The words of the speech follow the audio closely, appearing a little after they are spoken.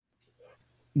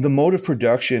the mode of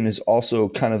production is also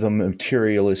kind of a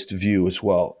materialist view as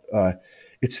well.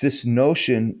 It's this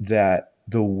notion that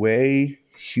the way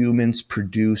humans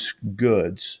produce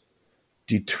goods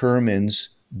determines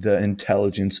the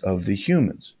intelligence of the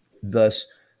humans, thus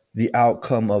the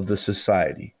outcome of the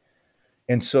society.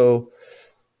 And so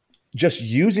just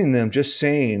using them, just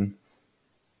saying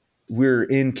we're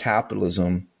in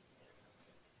capitalism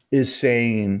is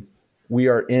saying we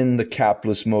are in the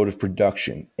capitalist mode of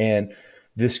production. And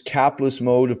this capitalist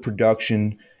mode of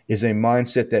production is a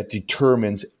mindset that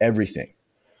determines everything.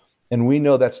 And we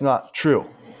know that's not true.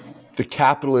 The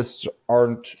capitalists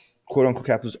aren't, quote unquote,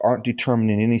 capitalists aren't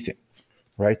determining anything,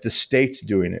 right? The state's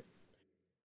doing it.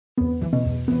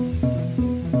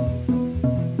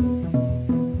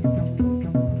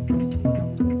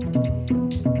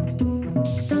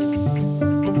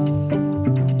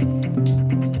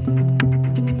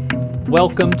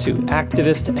 Welcome to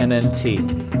Activist MMT,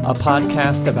 a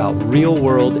podcast about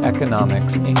real-world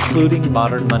economics, including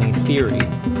modern money theory,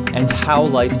 and how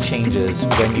life changes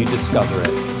when you discover it.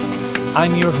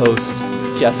 I'm your host,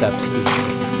 Jeff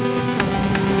Epstein.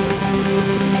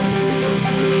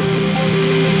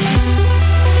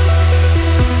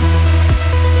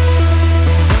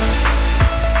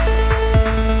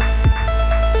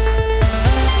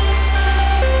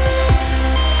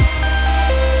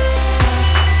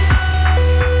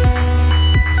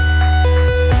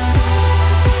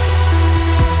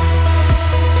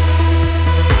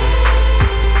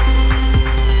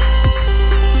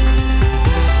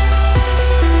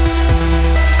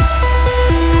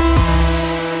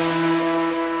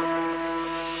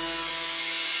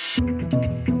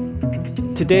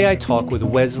 Today I talk with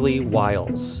Wesley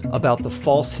Wiles about the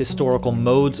false historical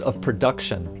modes of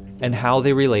production and how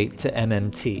they relate to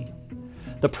MMT.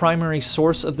 The primary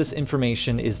source of this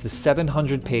information is the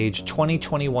 700-page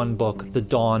 2021 book, The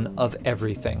Dawn of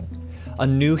Everything, A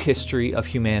New History of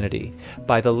Humanity,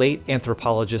 by the late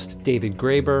anthropologist David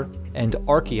Graeber and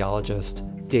archaeologist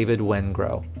David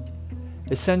Wengrow.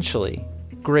 Essentially,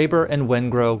 Graeber and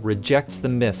Wengrow reject the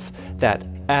myth that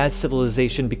as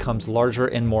civilization becomes larger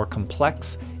and more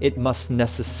complex, it must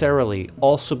necessarily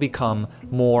also become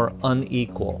more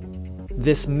unequal.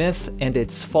 This myth and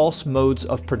its false modes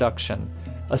of production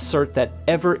assert that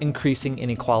ever-increasing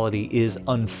inequality is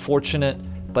unfortunate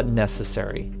but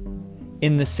necessary.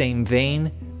 In the same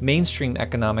vein, mainstream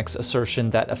economics'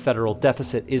 assertion that a federal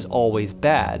deficit is always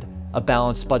bad, a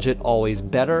balanced budget always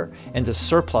better, and a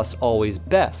surplus always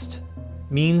best,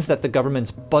 means that the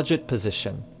government's budget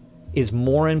position is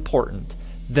more important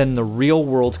than the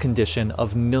real-world condition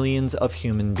of millions of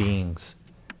human beings.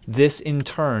 This, in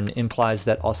turn, implies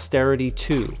that austerity,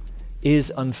 too,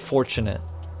 is unfortunate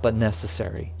but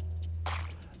necessary.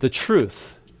 The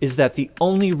truth is that the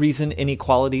only reason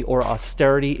inequality or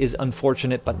austerity is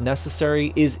unfortunate but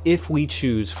necessary is if we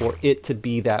choose for it to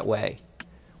be that way.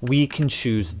 We can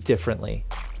choose differently.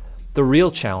 The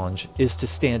real challenge is to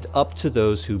stand up to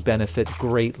those who benefit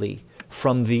greatly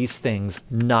from these things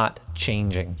not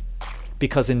changing.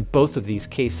 Because in both of these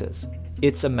cases,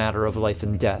 it's a matter of life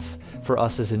and death for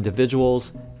us as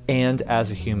individuals and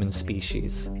as a human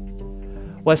species.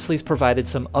 Wesley's provided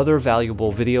some other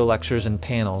valuable video lectures and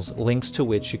panels, links to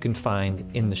which you can find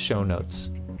in the show notes.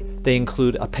 They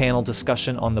include a panel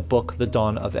discussion on the book The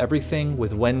Dawn of Everything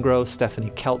with Wengrow,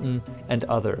 Stephanie Kelton, and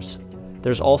others.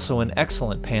 There's also an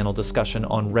excellent panel discussion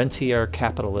on rentier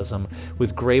capitalism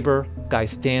with Graeber, Guy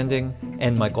Standing,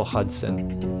 and Michael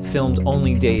Hudson, filmed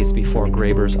only days before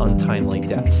Graeber's untimely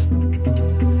death.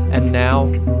 And now,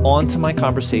 on to my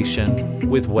conversation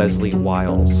with Wesley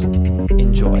Wiles.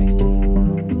 Enjoy.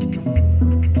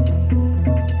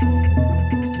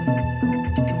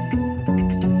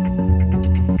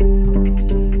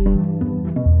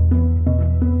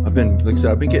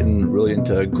 I've been getting really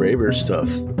into Graeber stuff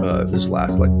this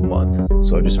last month,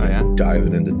 so I've just been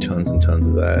diving into tons and tons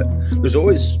of that. There's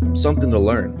always something to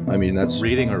learn. I mean, that's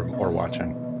reading or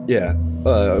watching. Yeah,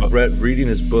 I've read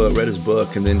his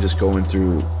book, and then just going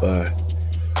through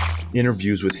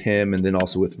interviews with him, and then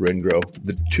also with Wengrow,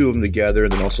 the two of them together,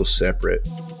 and then also separate,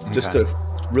 just to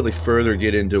really further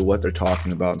get into what they're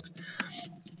talking about.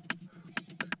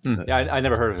 Yeah, I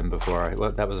never heard of him before.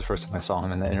 That was the first time I saw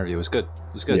him, and the interview was good.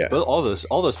 It was good. Yeah. But all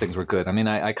those things were good. I mean,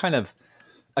 I kind of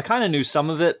knew some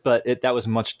of it, but that was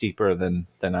much deeper than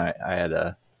I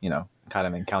had kind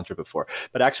of encountered before.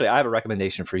 But actually, I have a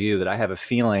recommendation for you that I have a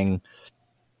feeling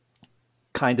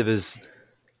kind of is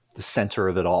the center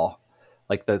of it all,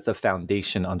 like the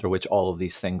foundation under which all of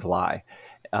these things lie.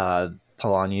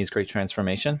 Polanyi's Great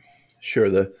Transformation. Sure,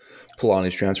 the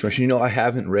Polanyi's Transformation. I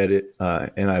haven't read it,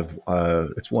 and I've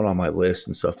it's one on my list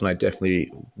and stuff, and I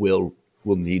definitely will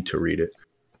will need to read it.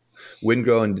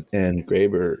 Wingrove and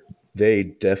Graeber, they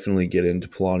definitely get into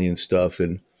Polanyian stuff,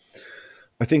 and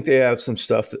I think they have some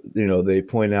stuff that, they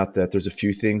point out that there's a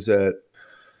few things that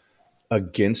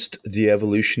against the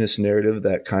evolutionist narrative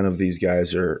that kind of these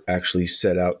guys are actually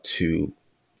set out to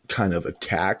kind of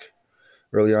attack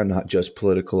early on, not just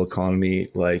political economy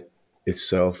like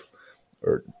itself,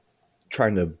 or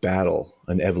trying to battle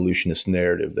an evolutionist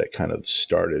narrative that kind of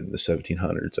started in the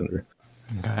 1700s.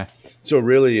 Okay. So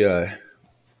really,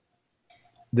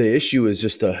 the issue is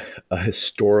just a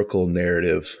historical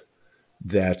narrative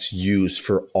that's used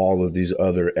for all of these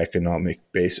other economic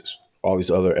bases, all these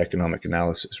other economic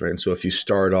analysis, right? And so if you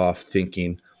start off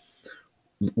thinking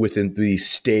within these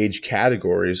stage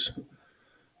categories,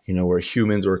 where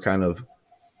humans were kind of,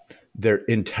 their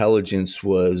intelligence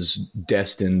was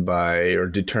destined by or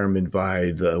determined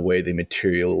by the way they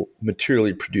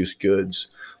materially produce goods,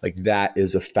 like that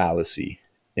is a fallacy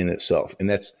in itself. And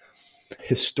that's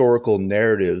historical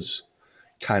narratives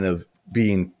kind of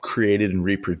being created and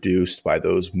reproduced by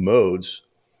those modes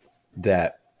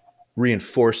that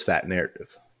reinforce that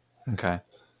narrative. Okay.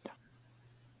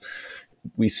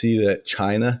 We see that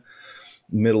China,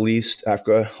 Middle East,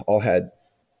 Africa all had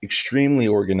extremely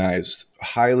organized,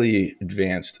 highly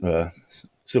advanced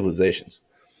civilizations,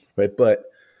 right? But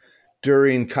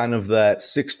during kind of that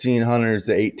 1600s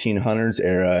to 1800s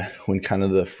era, when kind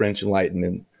of the French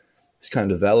Enlightenment is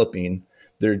kind of developing,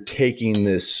 they're taking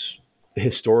this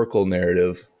historical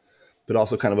narrative, but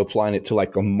also kind of applying it to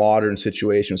like a modern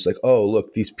situation. It's like, oh,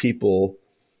 look, these people,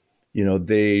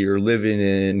 they are living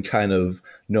in kind of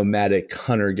nomadic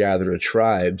hunter-gatherer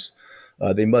tribes.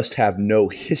 They must have no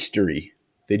history.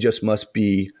 They just must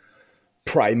be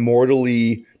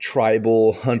primordially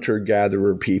tribal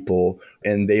hunter-gatherer people,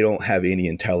 and they don't have any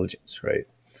intelligence, right?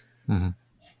 Mm-hmm.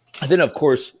 And then, of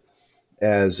course,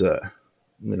 as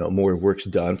more work's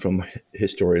done from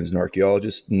historians and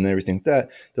archaeologists and everything like that,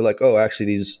 they're like, oh,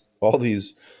 actually, all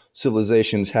these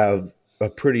civilizations have a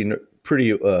pretty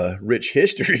rich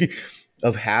history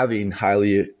of having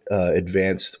highly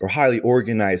advanced or highly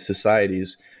organized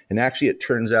societies. And actually, it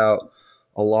turns out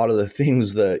a lot of the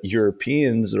things that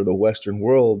Europeans or the Western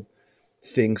world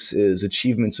thinks is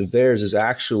achievements of theirs is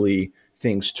actually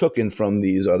things taken from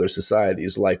these other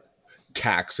societies, like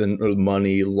tax and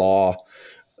money, law,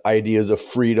 ideas of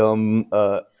freedom,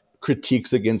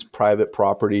 critiques against private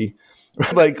property.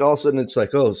 Like all of a sudden it's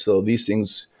like, oh, so these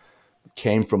things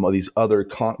came from all these other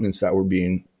continents that were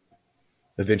being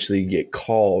eventually get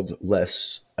called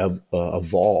less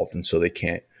evolved, and so they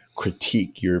can't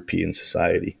critique European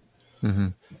society. Mm-hmm.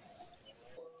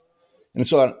 And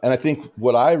so, and I think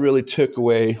what I take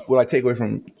away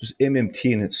from just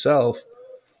MMT in itself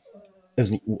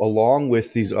is, along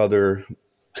with these other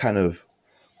kind of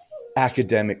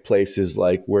academic places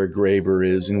like where Graeber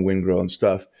is and Wingrove and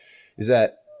stuff, is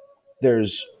that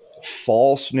there's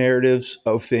false narratives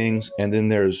of things, and then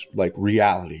there's like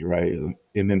reality, right?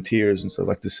 MMTers and stuff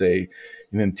like to say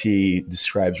MMT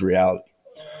describes reality.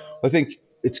 I think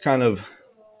it's kind of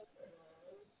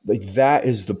like that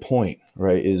is the point,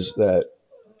 right? Is that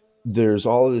there's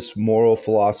all of this moral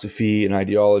philosophy and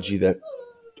ideology that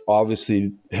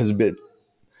obviously has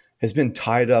been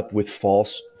tied up with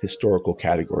false historical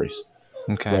categories.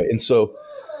 Okay. Right. And so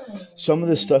some of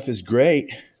this stuff is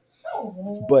great,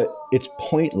 but it's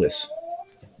pointless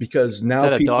because now Is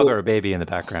that a dog or a baby in the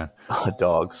background? A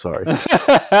dog, sorry.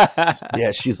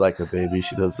 Yeah, she's like a baby.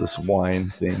 She does this whine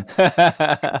thing.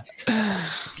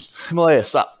 Himalaya,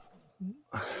 stop.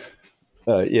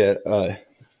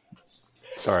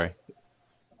 Sorry.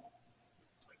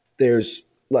 There's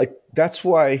like, that's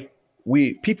why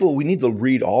we need to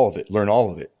read all of it, learn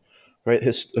all of it, right?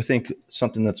 I think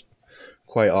something that's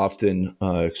quite often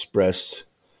expressed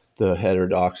the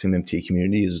heterodox MMT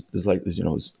community is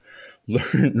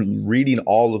reading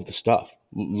all of the stuff,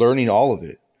 learning all of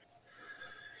it.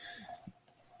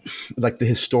 Like the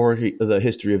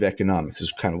history of economics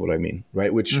is kind of what I mean,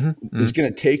 right? Which is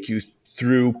going to take you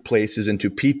through places and to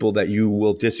people that you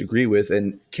will disagree with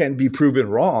and can be proven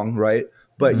wrong, right?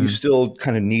 But you still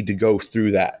kind of need to go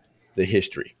through the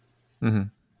history,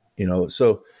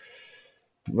 So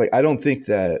like, I don't think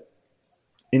that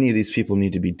any of these people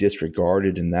need to be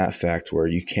disregarded in that fact where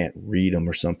you can't read them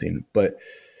or something. But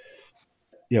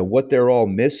yeah, what they're all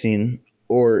missing,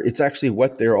 or it's actually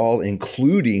what they're all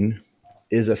including,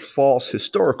 is a false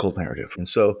historical narrative. And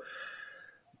so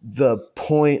the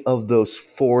point of those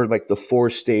the four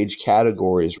stage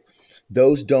categories,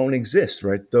 those don't exist,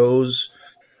 right?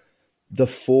 The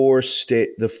four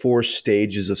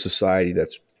stages of society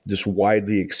that's just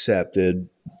widely accepted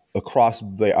across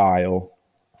the aisle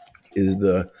is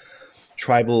the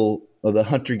tribal of the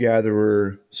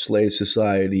hunter-gatherer, slave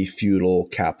society, feudal,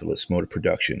 capitalist mode of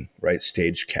production, right?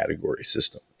 Stage category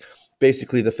system.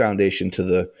 Basically the foundation to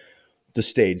the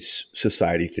stage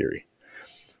society theory,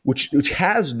 which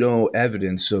has no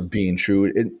evidence of being true.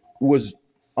 It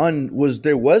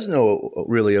there was no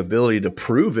really ability to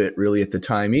prove it really at the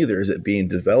time either, as it being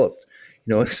developed,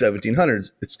 in the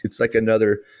 1700s. It's like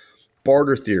another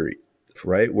barter theory,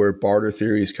 right? Where barter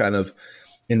theory is kind of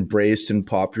embraced and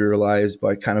popularized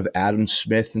by kind of Adam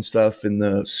Smith and stuff in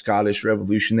the Scottish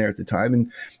Revolution there at the time. And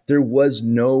there was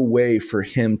no way for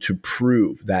him to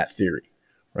prove that theory,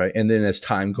 right? And then as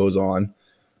time goes on,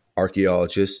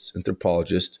 archaeologists,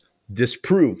 anthropologists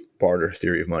disprove barter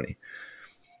theory of money.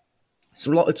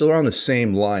 So it's around the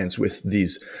same lines with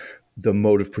the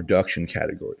mode of production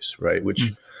categories, right?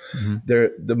 Which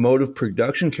the mode of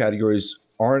production categories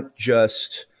aren't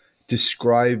just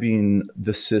describing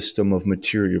the system of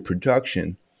material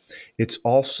production. It's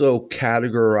also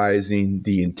categorizing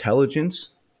the intelligence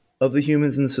of the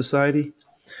humans in the society.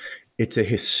 It's a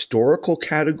historical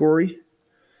category,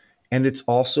 and it's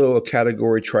also a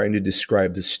category trying to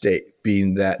describe the state,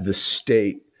 being that the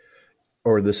state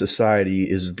or the society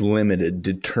is limited,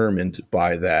 determined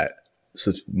by that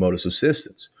mode of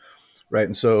subsistence, right?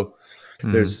 And so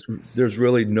there's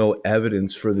really no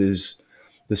evidence for this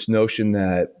notion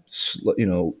that,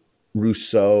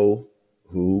 Rousseau,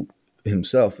 who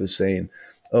himself is saying,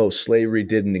 oh, slavery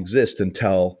didn't exist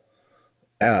until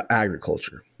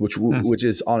agriculture, which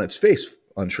is on its face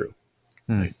untrue.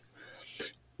 Right?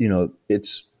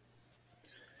 It's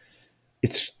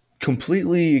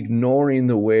completely ignoring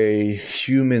the way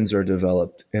humans are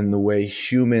developed and the way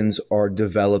humans are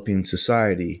developing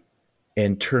society,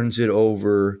 and turns it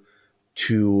over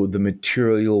to the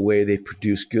material way they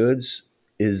produce goods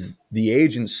is the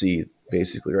agency,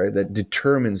 basically, right? That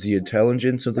determines the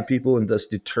intelligence of the people and thus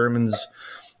determines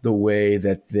the way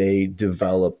that they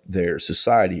develop their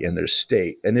society and their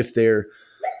state. And if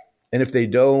they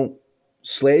don't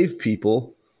slave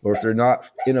people, or if they're not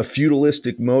in a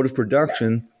feudalistic mode of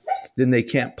production, then they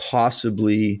can't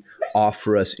possibly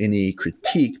offer us any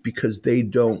critique because they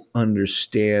don't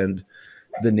understand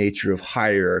the nature of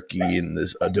hierarchy in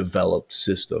this developed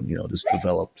system, this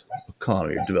developed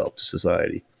economy or developed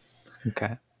society.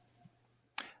 Okay.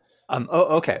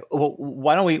 Okay. Well,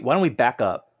 why don't we back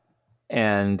up?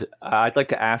 And I'd like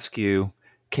to ask you,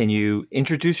 can you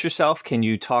introduce yourself? Can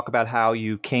you talk about how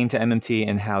you came to MMT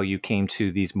and how you came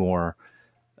to these more,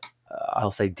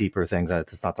 I'll say deeper things.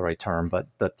 That's not the right term,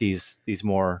 but these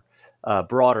more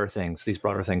broader things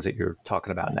that you're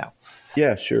talking about now.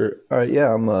 Yeah, sure. All right.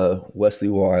 Yeah, I'm Wesley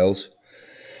Wiles,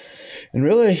 and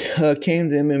really came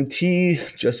to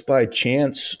MMT just by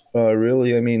chance.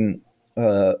 Really, I mean,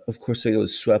 of course, I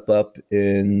was swept up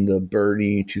in the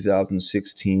Bernie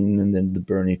 2016 and then the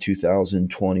Bernie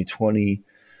 2020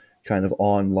 kind of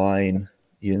online,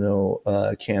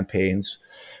 campaigns.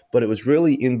 But it was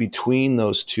really in between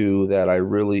those two that I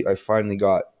finally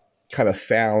got kind of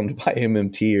found by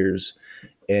MMTers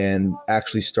and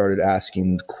actually started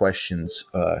asking questions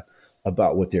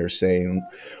about what they were saying.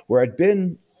 Where I'd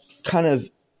been kind of,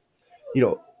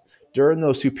 during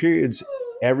those two periods,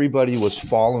 everybody was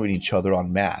following each other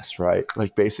en masse, right?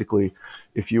 Like basically,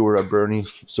 if you were a Bernie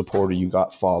supporter, you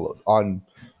got followed on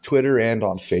Twitter and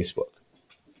on Facebook,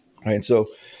 right? And so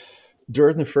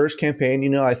during the first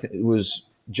campaign, I think it was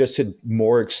just had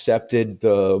more accepted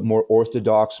the more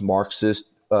orthodox Marxist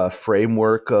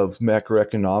framework of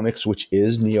macroeconomics, which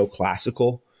is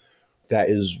neoclassical. That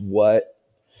is what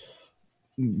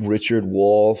Richard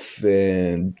Wolff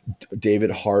and David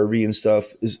Harvey and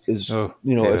stuff is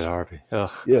David Harvey.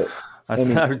 Ugh. Yeah.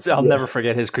 I'll never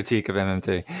forget his critique of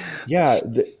MMT. Yeah,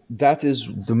 that is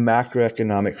the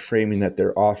macroeconomic framing that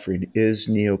they're offering is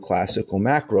neoclassical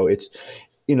macro. It's,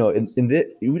 we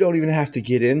don't even have to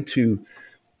get into,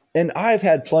 and I've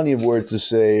had plenty of words to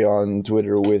say on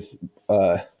Twitter with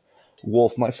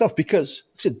Wolff myself, because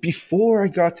like I said, before I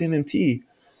got to MMT,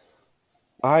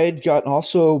 I had gotten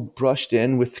also brushed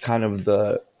in with kind of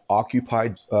the Occupy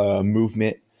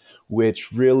movement,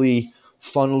 which really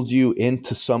funneled you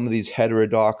into some of these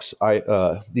heterodox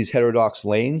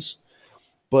lanes.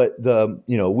 But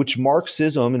which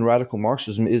Marxism and radical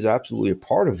Marxism is absolutely a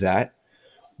part of that.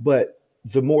 But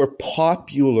the more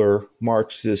popular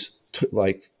Marxist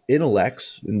like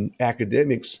intellects and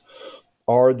academics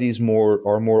are more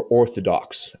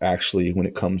orthodox, actually, when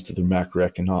it comes to the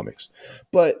macroeconomics.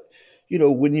 But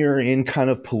when you're in kind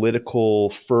of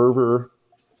political fervor,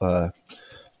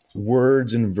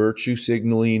 words and virtue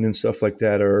signaling and stuff like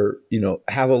that are,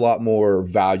 have a lot more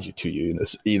value to you.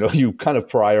 You kind of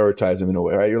prioritize them in a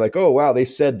way, right? You're like, oh, wow, they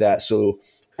said that. So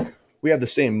we have the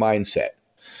same mindset.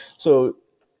 So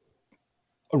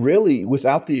really,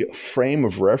 without the frame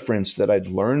of reference that I'd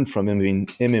learned from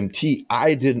MMT,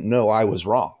 I didn't know I was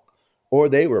wrong or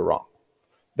they were wrong.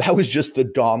 That was just the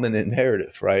dominant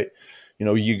narrative, right?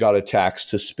 You got a tax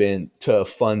to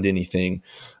fund anything.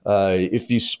 If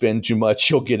you spend too much,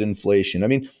 you'll get inflation. I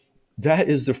mean, that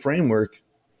is the framework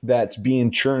that's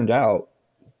being churned out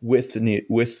with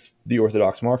the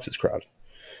Orthodox Marxist crowd.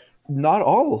 Not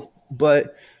all,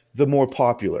 but the more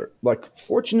popular. Like,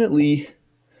 fortunately,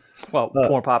 Well,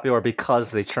 more popular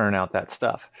because they churn out that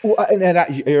stuff. well,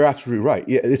 you're absolutely right.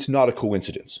 Yeah, it's not a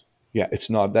coincidence. Yeah, it's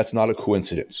not. That's not a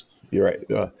coincidence. You're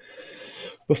right.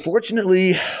 But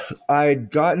fortunately,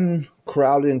 I'd gotten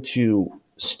crowded into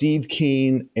Steve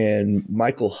Keen and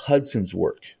Michael Hudson's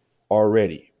work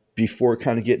already before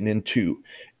kind of getting into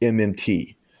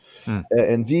MMT.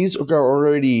 And these are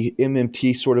already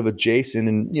MMT sort of adjacent.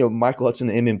 And, Michael Hudson,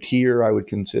 an MMTer, I would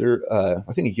consider.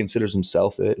 I think he considers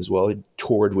himself it as well. He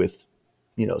toured with,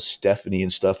 Stephanie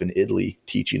and stuff in Italy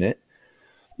teaching it.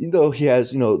 Though he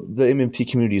has, the MMT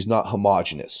community is not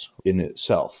homogenous in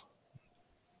itself.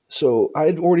 So I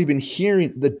had already been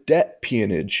hearing the debt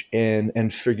peonage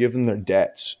and forgiving their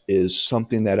debts is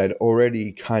something that I'd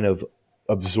already kind of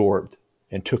absorbed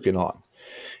and took it on.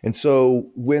 And so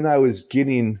when I was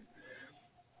getting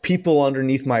people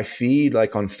underneath my feed,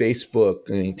 like on Facebook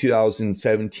in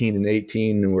 2017 and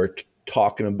 18, and we're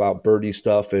talking about birdie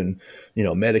stuff and,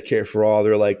 Medicare for all,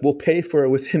 they're like, we'll pay for it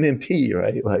with MMT,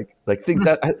 right? I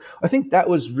think that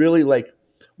was really like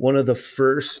one of the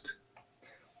first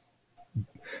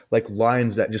like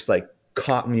lines that just like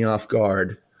caught me off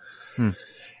guard. And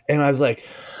I was like,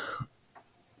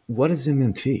 what is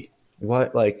MMT?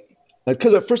 What,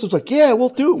 because at first I was like, yeah,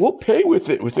 we'll pay with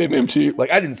it with MMT.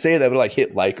 Like, I didn't say that, but like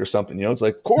hit like or something, it's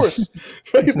like, of course.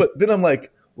 Right? But then I'm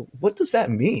like, what does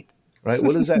that mean? Right?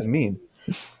 What does that mean?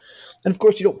 And of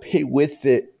course you don't pay with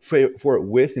it for it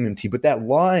with MMT, but that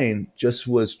line just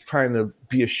was trying to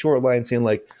be a short line saying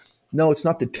like, no, it's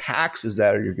not the taxes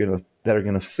that are going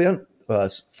to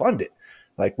fund it.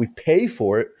 Like, we pay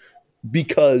for it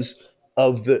because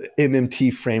of the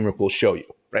MMT framework will show you,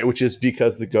 right? Which is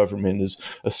because the government is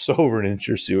a sovereign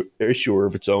issuer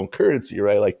of its own currency,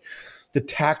 right? Like, the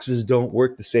taxes don't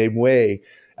work the same way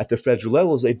at the federal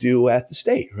level as they do at the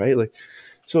state, right? Like,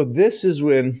 so this is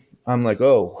when I'm like,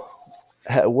 oh,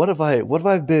 what have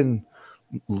I been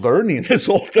learning this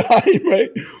whole time, right?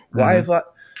 Why have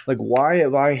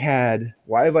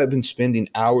I been spending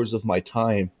hours of my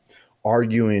time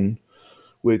arguing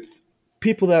with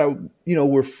people that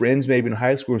were friends maybe in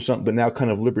high school or something, but now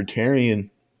kind of libertarian.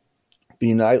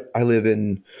 I live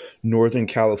in Northern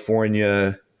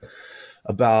California,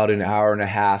 about an hour and a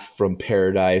half from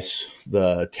Paradise,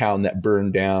 the town that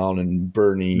burned down, and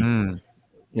Bernie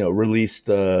released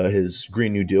his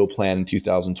Green New Deal plan in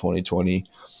 2020.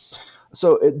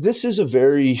 So this is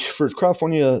for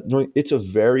California, it's a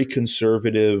very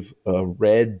conservative,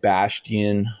 red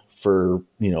bastion for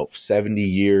 70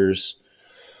 years.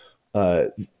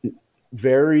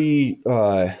 Very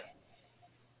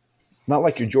not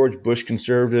like your George Bush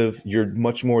conservative. You're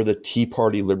much more the Tea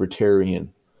Party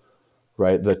libertarian,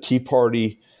 right? The Tea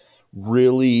Party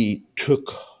really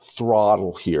took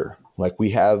throttle here. Like,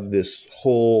 we have this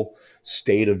whole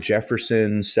state of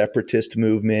Jefferson separatist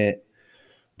movement,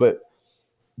 but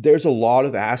there's a lot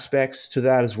of aspects to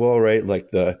that as well, right? Like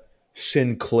the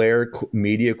Sinclair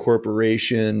Media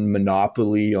Corporation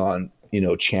monopoly on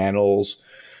channels,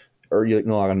 or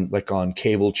on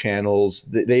cable channels.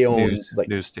 They own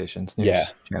news stations,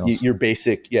 channels. Your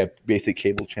basic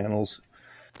cable channels.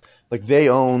 Like, they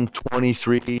own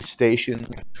 23 stations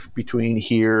between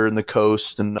here and the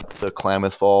coast and the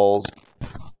Klamath Falls.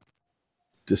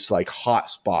 This like hot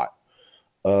spot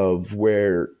of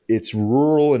where it's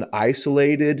rural and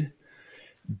isolated,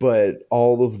 but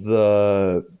all of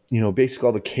the basically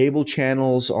all the cable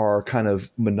channels are kind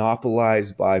of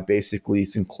monopolized by basically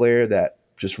Sinclair that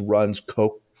just runs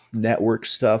Coke network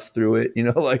stuff through it.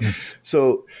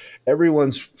 So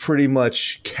everyone's pretty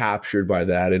much captured by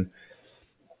that. And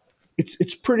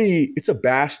it's a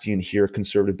bastion here,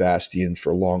 conservative bastion,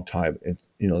 for a long time. And,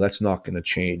 that's not going to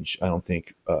change, I don't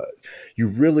think. You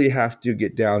really have to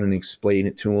get down and explain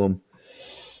it to them.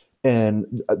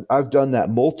 And I've done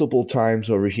that multiple times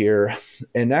over here,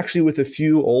 and actually with a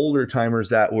few older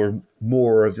timers that were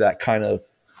more of that kind of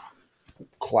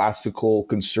classical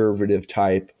conservative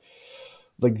type.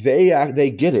 Like, they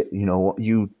get it.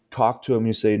 You talk to them,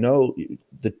 you say, no,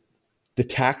 the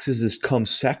taxes come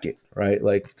second, right?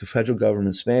 Like, the federal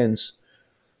government spends,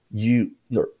 you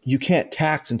can't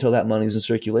tax until that money's in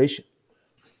circulation.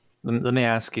 Let me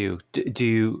ask you: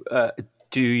 do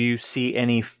do you see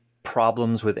any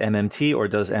problems with MMT, or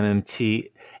does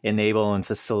MMT enable and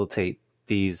facilitate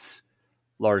these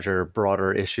larger,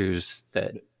 broader issues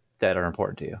that are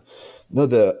important to you? No,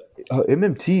 the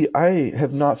MMT, I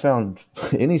have not found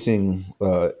anything,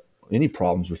 any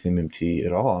problems with MMT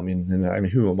at all. I mean,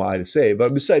 who am I to say?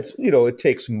 But besides, it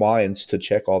takes minds to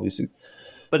check all these things.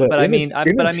 But MMT,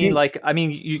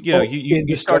 You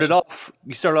in started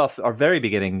discussion, off, our very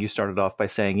beginning. You started off by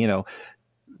saying,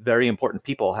 very important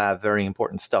people have very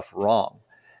important stuff wrong.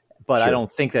 But I sure. don't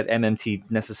think that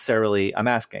MMT necessarily, I'm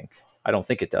asking, I don't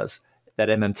think it does, that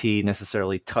MMT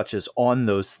necessarily touches on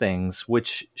those things,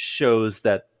 which shows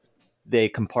that they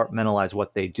compartmentalize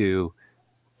what they do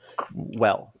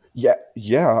well. Yeah,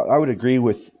 yeah, I would agree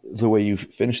with the way you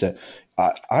finished that.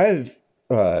 I've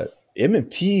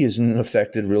MMT isn't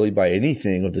affected really by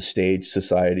anything of the stage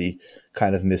society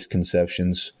kind of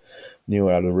misconceptions,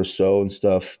 out of Rousseau and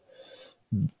stuff.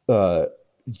 Uh,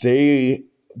 they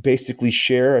basically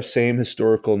share a same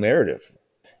historical narrative,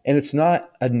 and it's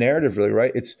not a narrative really,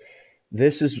 right?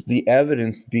 This is the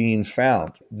evidence being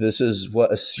found. This is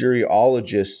what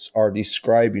Assyriologists are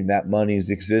describing, that money has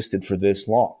existed for this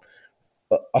long.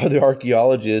 Other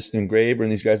archaeologists and Graeber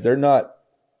and these guys, they're not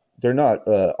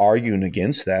arguing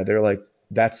against that. They're like,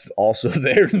 that's also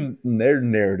their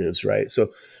narratives, right?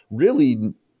 So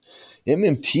really,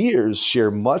 MMTers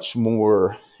share much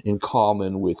more in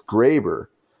common with Graeber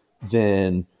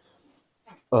than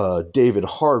David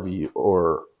Harvey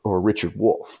or Richard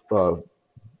Wolff,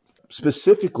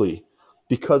 specifically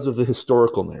because of the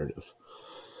historical narrative.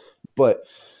 But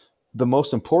the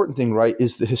most important thing, right,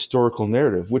 is the historical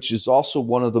narrative, which is also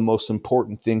one of the most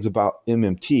important things about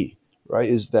MMT, right?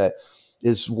 Is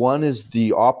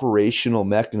the operational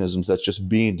mechanisms that's just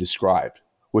being described,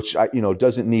 which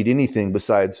doesn't need anything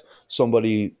besides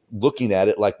somebody looking at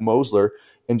it like Mosler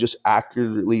and just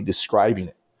accurately describing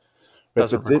it. Right?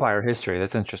 Doesn't require history.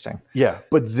 That's interesting. Yeah,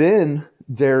 but then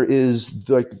there is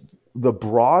like the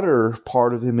broader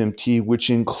part of MMT, which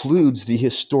includes the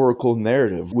historical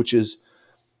narrative, which is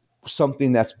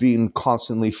something that's being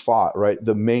constantly fought, right?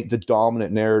 The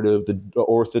dominant narrative, the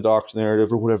orthodox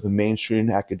narrative, or whatever the mainstream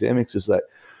academics is, that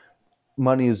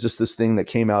money is just this thing that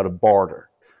came out of barter,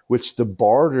 which the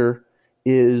barter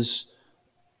is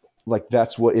like,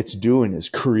 that's what it's doing, is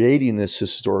creating this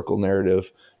historical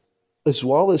narrative, as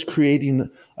well as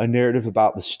creating a narrative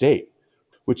about the state,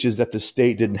 which is that the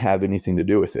state didn't have anything to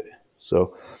do with it.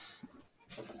 So,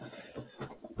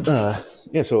 so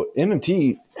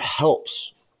MMT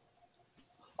helps.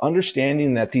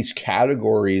 Understanding that these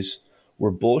categories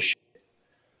were bullshit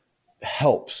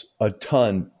helps a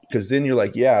ton, because then you're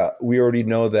like, yeah, we already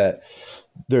know that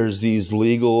there's these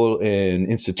legal and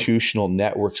institutional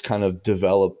networks kind of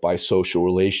developed by social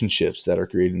relationships that are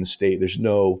creating the state. There's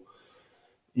no,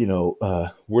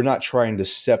 we're not trying to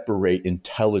separate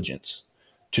intelligence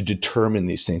to determine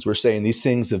these things. We're saying these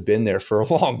things have been there for a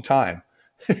long time.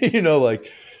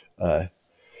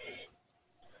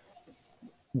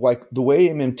 Like the way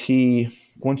MMT,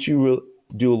 once you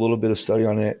do a little bit of study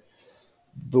on it,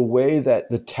 the way that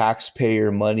the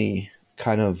taxpayer money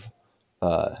kind of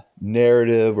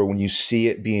narrative, or when you see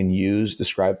it being used,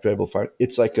 described federal finance,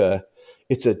 it's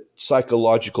a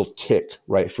psychological tick,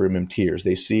 right, for MMTers.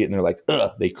 They see it and they're like,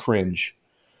 ugh, they cringe.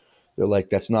 They're like,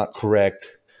 that's not correct.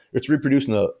 It's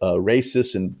reproducing a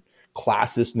racist and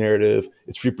classist narrative.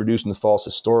 It's reproducing the false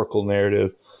historical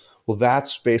narrative. Well,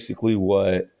 that's basically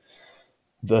what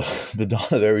the dawn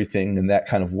of everything and that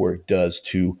kind of work does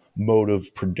to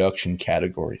motive production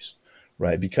categories,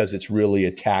 right? Because it's really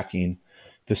attacking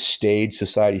the stage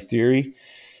society theory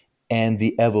and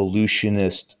the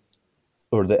evolutionist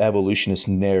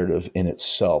narrative in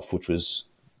itself,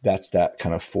 that's that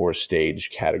kind of four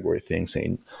stage category thing,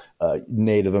 saying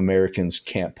Native Americans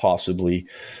can't possibly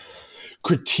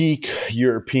critique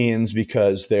Europeans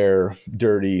because they're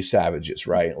dirty savages,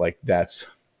 right? Like that's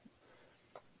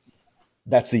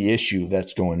the issue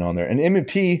that's going on there. And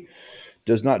MMT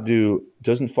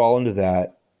doesn't fall into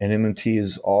that. And MMT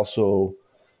is also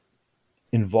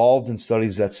involved in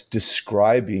studies that's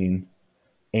describing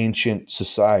ancient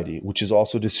society, which is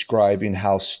also describing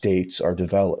how states are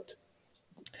developed.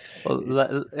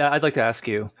 Well, I'd like to ask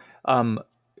you,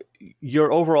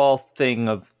 your overall thing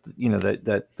of,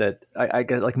 that I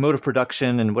get, like motive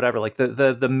production and whatever, like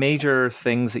the major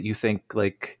things that you think,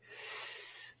 like,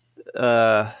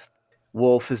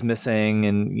 Wolff is missing,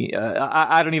 and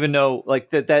I don't even know,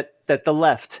 like that the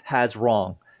left has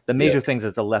wrong. The major things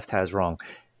that the left has wrong.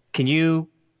 Can you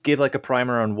give like a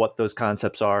primer on what those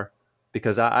concepts are?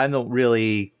 Because I don't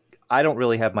really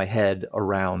have my head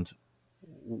around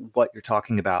what you're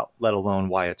talking about, let alone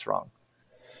why it's wrong.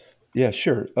 Yeah,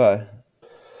 sure. The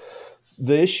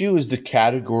issue is the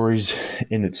categories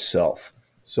in itself.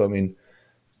 So, I mean,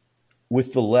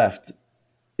 with the left,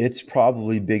 its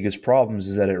probably biggest problems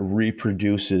is that it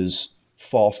reproduces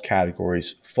false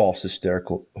categories, false What's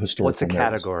a historical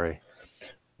narratives. category?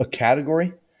 A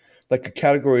category, like a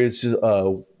category is just,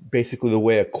 basically the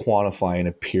way of quantifying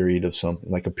a period of something,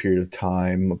 like a period of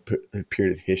time, a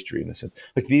period of history in a sense.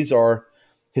 Like these are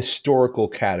historical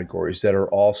categories that are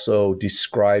also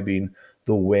describing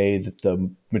the way that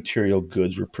the material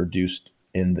goods were produced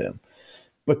in them.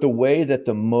 But the way that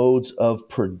the modes of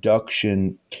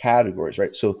production categories,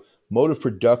 right? So mode of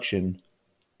production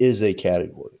is a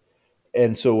category.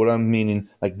 And so what I'm meaning,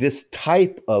 like this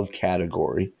type of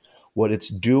category, what it's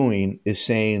doing is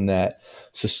saying that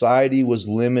society was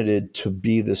limited to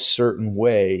be this certain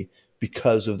way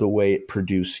because of the way it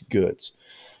produced goods.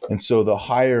 And so the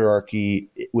hierarchy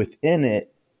within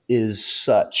it is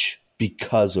such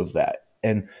because of that.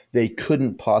 And they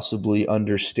couldn't possibly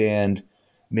understand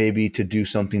maybe to do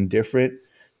something different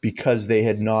because they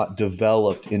had not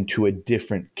developed into a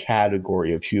different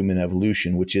category of human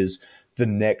evolution, which is the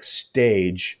next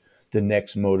stage, the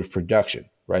next mode of production,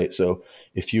 right? So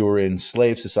if you were in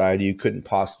slave society, you couldn't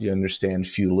possibly understand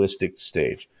feudalistic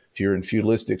stage. If you're in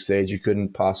feudalistic stage, you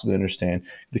couldn't possibly understand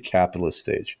the capitalist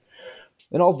stage.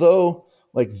 And although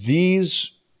like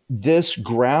this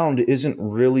ground isn't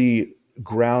really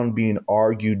ground being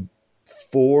argued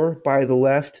for by the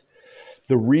left,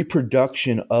 the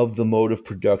reproduction of the mode of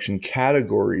production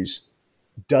categories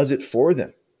does it for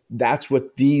them. That's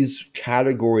what these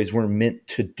categories were meant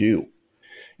to do.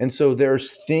 And so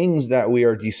there's things that we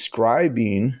are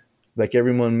describing, like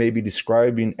everyone may be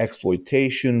describing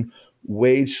exploitation,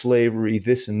 wage slavery,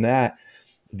 this and that.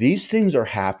 These things are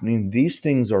happening, these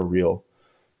things are real.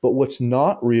 But what's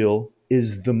not real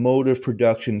is the mode of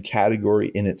production category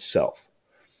in itself.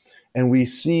 And we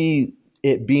see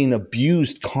it being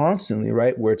abused constantly,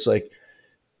 right? Where it's like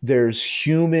there's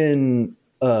human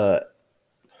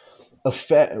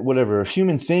effect, whatever,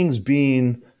 human things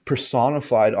being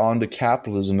personified onto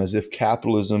capitalism as if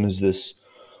capitalism is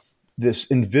this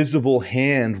invisible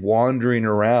hand wandering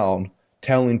around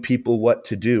telling people what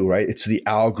to do, right? It's the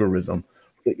algorithm.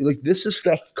 Like this is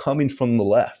stuff coming from the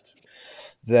left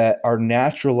that are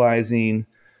naturalizing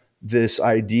this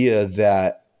idea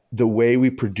that the way we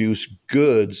produce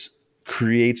goods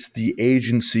creates the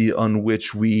agency on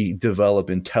which we develop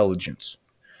intelligence.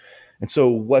 And so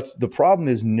what's the problem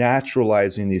is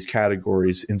naturalizing these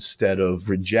categories instead of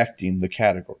rejecting the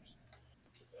categories.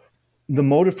 The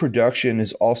mode of production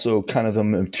is also kind of a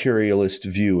materialist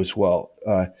view as well.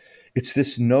 It's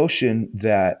this notion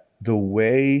that the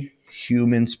way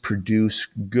humans produce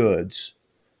goods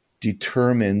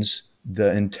determines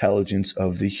the intelligence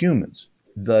of the humans,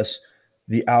 thus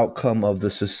the outcome of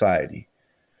the society.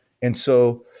 And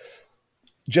so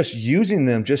just using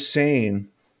them, just saying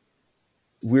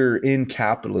we're in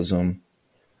capitalism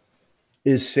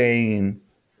is saying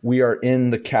we are in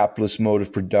the capitalist mode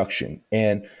of production.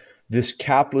 And this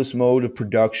capitalist mode of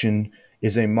production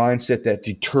is a mindset that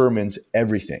determines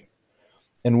everything.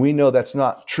 And we know that's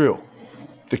not true.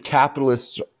 The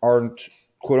capitalists aren't,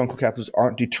 quote unquote, capitalists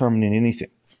aren't determining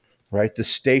anything, right? The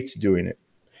state's doing it.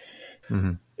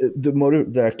 Mm-hmm.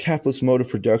 The capitalist mode of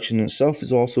production itself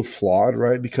is also flawed,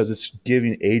 right? Because it's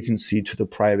giving agency to the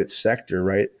private sector,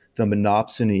 right? The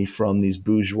monopsony from these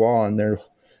bourgeois and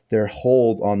their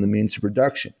hold on the means of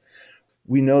production.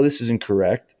 We know this is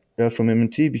incorrect from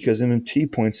MMT because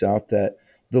MMT points out that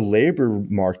the labor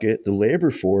market, the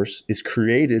labor force, is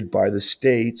created by the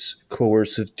state's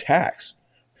coercive tax.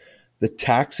 The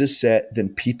tax is set, then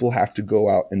people have to go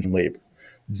out and labor.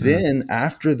 Then,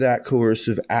 after that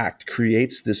coercive act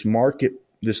creates this market,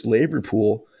 this labor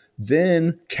pool,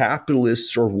 then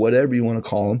capitalists, or whatever you want to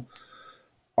call them,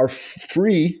 are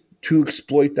free to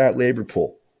exploit that labor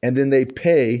pool. And then they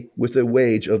pay with a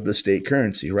wage of the state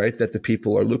currency, right? That the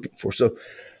people are looking for. So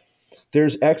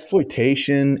there's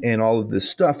exploitation and all of this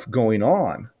stuff going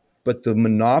on, but the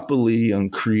monopoly on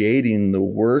creating the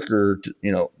worker,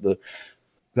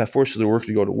 that forces the worker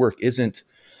to go to work isn't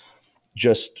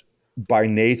just by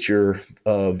nature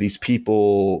of these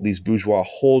people, these bourgeois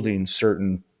holding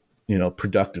certain,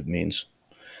 productive means.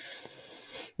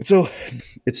 And so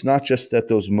it's not just that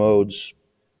those modes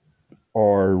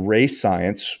are race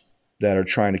science that are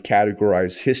trying to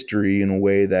categorize history in a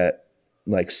way that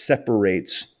like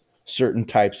separates certain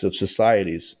types of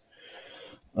societies.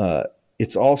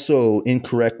 It's also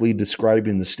incorrectly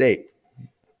describing the state.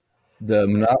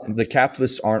 The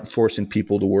capitalists aren't forcing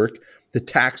people to work. The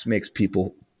tax makes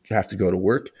people have to go to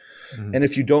work. Mm-hmm. And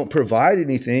if you don't provide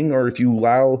anything, or if you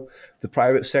allow the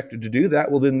private sector to do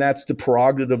that, well, then that's the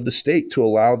prerogative of the state to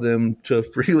allow them to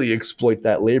freely exploit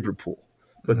that labor pool.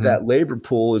 But Hmm. that labor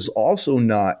pool is also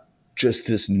not just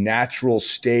this natural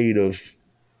state of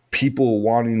people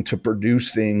wanting to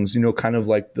produce things, kind of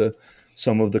like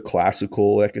some of the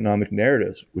classical economic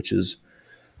narratives, which is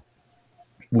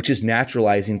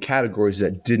naturalizing categories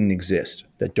that didn't exist,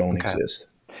 that don't Okay. exist.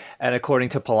 And according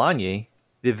to Polanyi,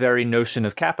 the very notion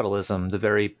of capitalism, the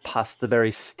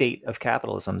very state of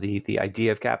capitalism, the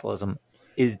idea of capitalism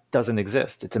doesn't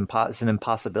exist. It's an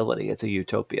impossibility. It's a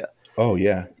utopia. Oh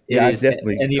yeah, It yeah. I've is,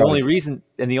 definitely and the got only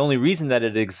it. reason that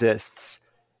it exists,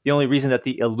 the only reason that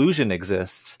the illusion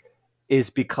exists, is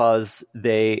because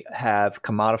they have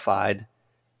commodified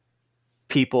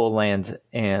people, land,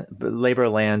 and labor,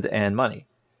 land, and money.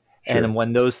 Sure. And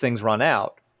when those things run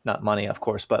out, not money, of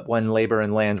course, but when labor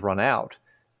and land run out,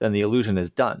 then the illusion is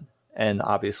done. And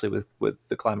obviously, with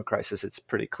the climate crisis, it's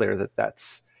pretty clear that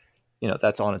that's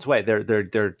on its way.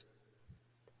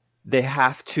 They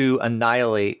have to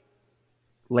annihilate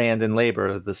land and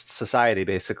labor, the society,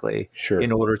 basically, Sure.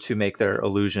 in order to make their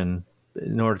illusion,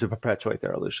 in order to perpetuate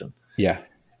their illusion. Yeah.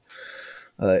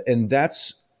 And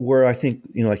that's where I think,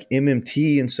 like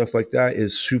MMT and stuff like that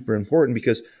is super important,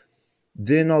 because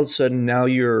then all of a sudden now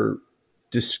you're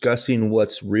discussing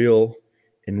what's real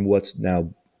and what's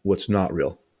not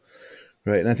real.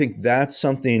 Right. And I think that's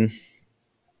something,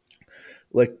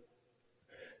 like,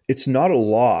 it's not a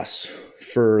loss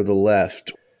for the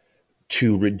left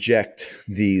to reject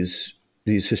these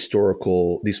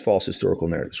false historical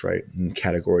narratives, right? In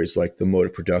categories like the mode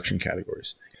of production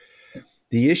categories.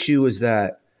 The issue is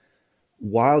that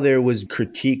while there was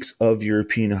critiques of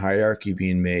European hierarchy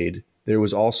being made, there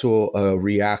was also a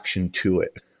reaction to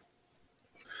it.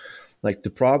 Like, the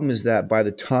problem is that by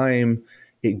the time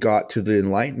it got to the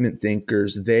Enlightenment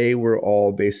thinkers, they were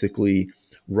all basically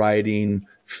writing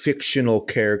fictional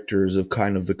characters of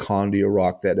kind of the Conde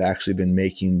Rock that had actually been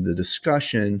making the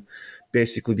discussion,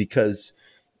 basically because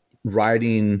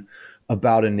writing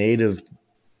about a native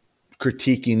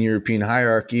critiquing European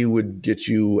hierarchy would get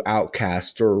you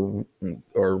outcast or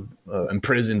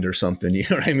imprisoned or something. You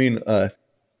know what I mean?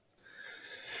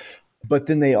 But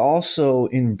then they also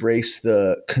embrace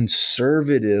the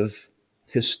conservative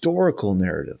historical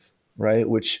narrative, right?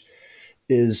 Which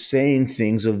is saying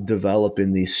things of develop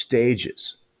in these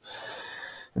stages.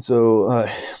 And so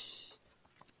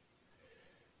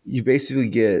you basically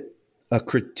get an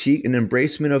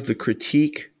embracement of the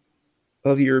critique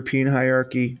of European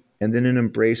hierarchy, and then an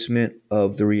embracement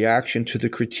of the reaction to the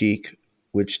critique,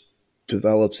 which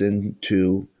develops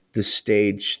into the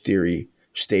stage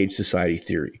society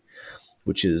theory,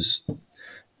 which is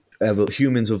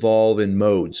humans evolve in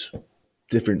modes,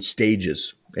 different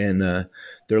stages, and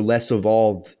they're less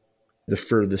evolved the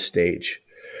furthest stage,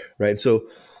 right? So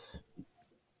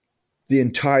the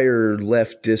entire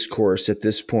left discourse at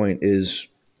this point is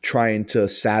trying to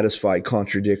satisfy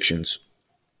contradictions.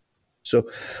 So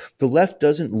the left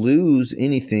doesn't lose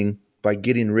anything by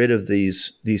getting rid of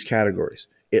these categories.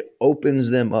 It opens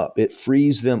them up. It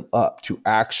frees them up to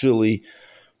actually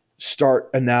start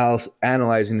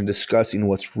analyzing and discussing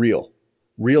what's real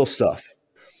stuff.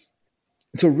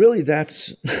 So really,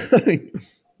 that's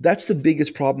that's the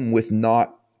biggest problem with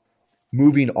not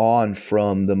moving on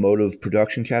from the mode of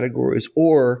production categories,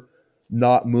 or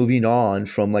not moving on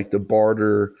from like the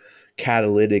barter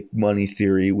catalytic money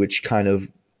theory, which kind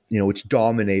of, which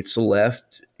dominates the left,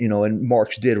 and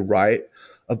Marx did write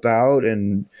about,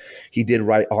 and he did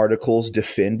write articles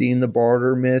defending the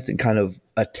barter myth and kind of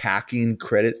attacking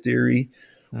credit theory,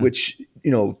 which,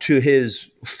 to his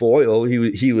foil,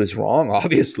 he was wrong,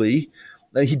 obviously.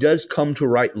 And he does come to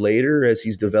write later, as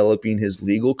he's developing his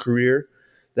legal career,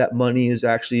 that money is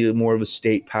actually more of a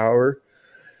state power.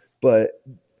 But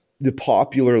the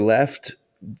popular left,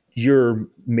 your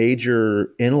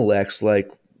major intellects like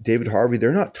David Harvey,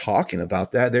 they're not talking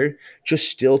about that. They're just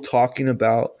still talking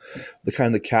about the kind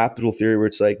of the capital theory, where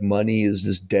it's like money is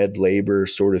this dead labor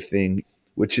sort of thing,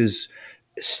 which is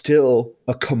still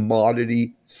a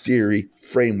commodity theory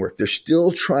framework. They're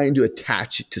still trying to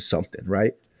attach it to something,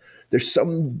 right? There's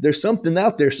something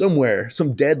out there somewhere,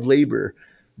 some dead labor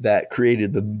that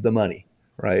created the money,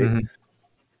 right?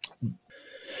 Mm-hmm.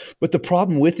 But the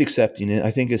problem with accepting it,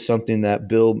 I think, is something that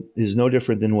Bill is no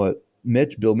different than what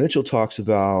Bill Mitchell talks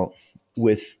about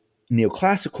with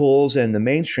neoclassicals and the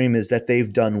mainstream, is that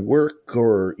they've done work,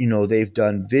 or they've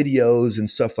done videos and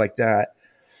stuff like that,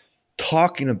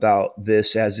 talking about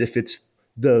this as if it's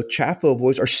the Chapo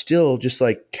boys are still just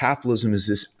like capitalism is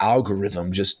this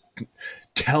algorithm just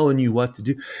telling you what to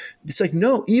do. It's like,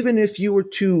 no, even if you were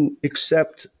to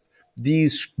accept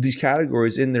these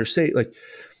categories in their state, like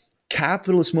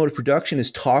capitalist mode of production is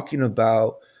talking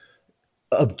about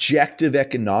objective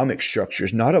economic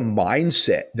structures, not a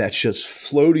mindset that's just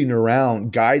floating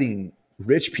around guiding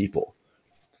rich people.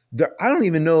 I don't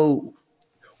even know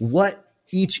what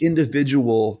each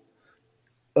individual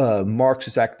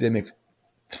Marxist academic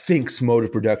thinks mode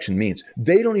of production means.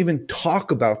 They don't even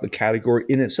talk about the category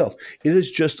in itself. It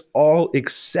is just all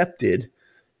accepted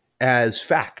as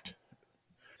fact.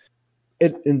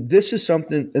 And this is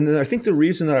something, and then I think the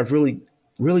reason that I've really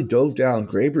dove down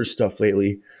Graeber's stuff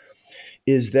lately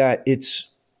is that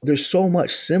there's so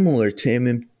much similar to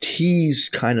MMT's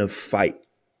kind of fight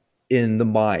in the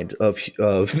mind of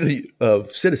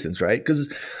citizens, right?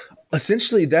 Because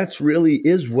essentially that's really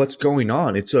is what's going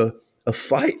on. It's a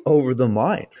fight over the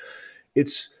mind.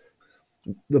 It's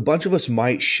the bunch of us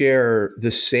might share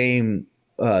the same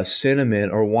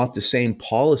sentiment or want the same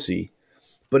policy,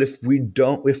 but if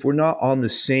we're not on the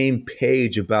same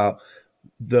page about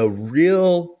the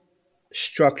real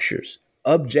structures,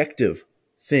 objective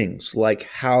things like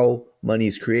how money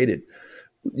is created,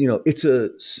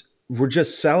 we're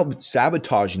just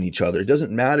sabotaging each other. It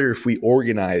doesn't matter if we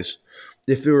organize.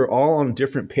 If we're all on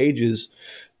different pages,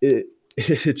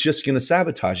 it's just going to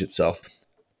sabotage itself.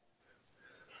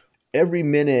 Every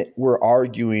minute we're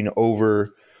arguing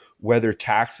over whether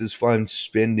taxes fund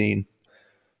spending.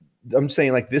 I'm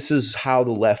saying like this is how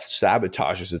the left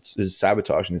sabotages is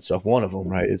sabotaging itself. One of them,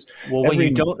 right? Is when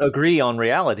you don't agree on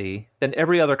reality, then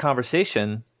every other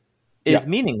conversation is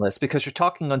meaningless because you're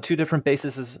talking on two different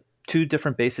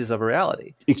bases of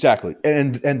reality. Exactly,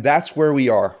 and that's where we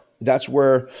are. That's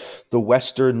where the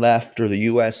Western left or the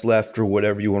U.S. left or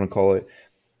whatever you want to call it.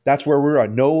 That's where we're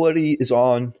at. Nobody is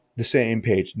on the same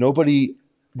page.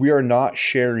 We are not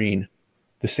sharing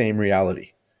the same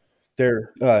reality.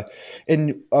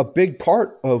 And a big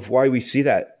part of why we see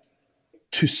that,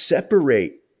 to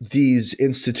separate these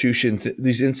institutions,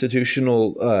 these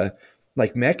institutional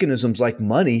like mechanisms like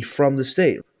money from the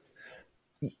state.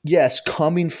 Yes,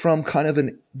 coming from kind of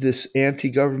this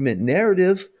anti-government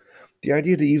narrative, the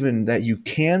idea that you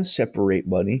can separate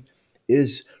money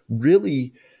is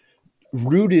really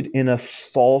rooted in a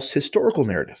false historical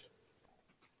narrative.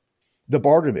 The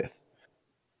barter myth.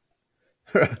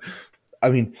 I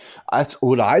mean, that's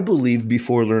what I believed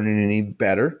before learning any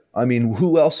better. I mean,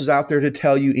 who else is out there to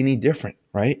tell you any different,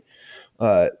 right?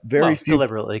 It's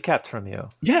deliberately kept from you.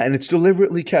 Yeah, and it's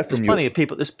deliberately kept from you.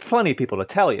 There's plenty of people to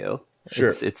tell you. Sure.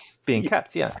 It's being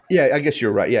kept, yeah. Yeah, I guess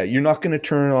you're right. Yeah, you're not going to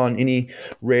turn on any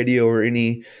radio or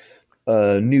any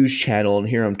news channel and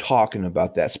hear them talking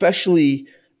about that, especially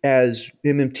as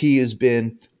MMT has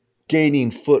been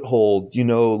gaining foothold,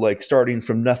 like starting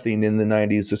from nothing in the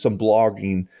 90s to some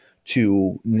blogging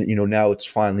to, now it's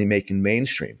finally making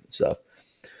mainstream and stuff.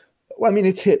 Well, I mean,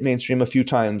 it's hit mainstream a few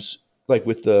times, like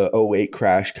with the 2008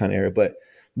 crash kind of era, but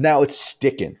now it's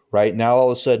sticking, right? Now all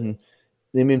of a sudden,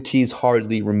 MMT is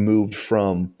hardly removed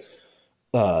from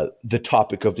the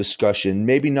topic of discussion.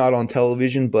 Maybe not on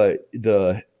television, but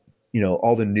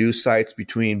all the news sites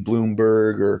between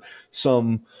Bloomberg or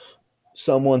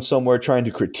someone somewhere trying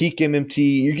to critique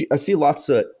MMT. I see lots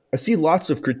of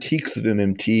critiques of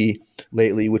MMT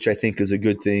lately, which I think is a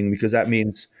good thing because that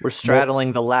means we're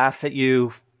straddling the laugh at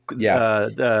you. Yeah,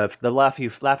 the laugh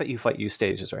at you, fight you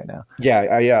stages right now.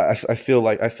 Yeah, I feel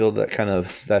that kind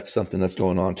of that's something that's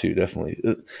going on too. Definitely,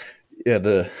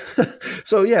 it's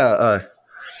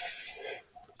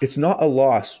not a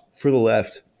loss for the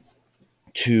left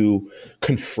to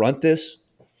confront this,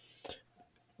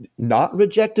 not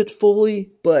reject it fully,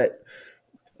 but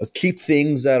keep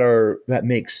things that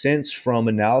make sense from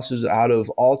analysis out of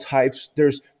all types.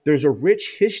 There's a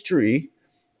rich history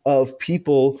of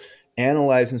people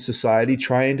analyzing society,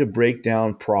 trying to break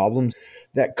down problems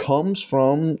that comes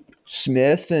from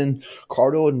Smith and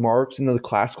Ricardo and Marx and the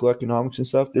classical economics and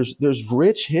stuff. There's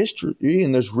rich history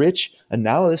and there's rich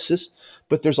analysis,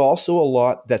 but there's also a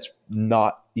lot that's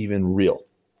not even real.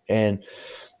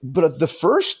 But the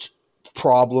first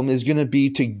problem is going to be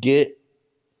to get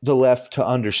the left to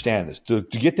understand this, to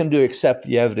get them to accept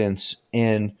the evidence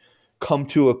and come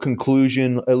to a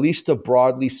conclusion, at least a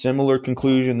broadly similar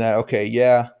conclusion that,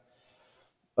 okay,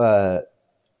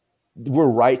 we're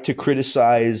right to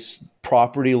criticize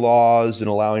property laws and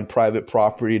allowing private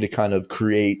property to kind of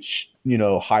create,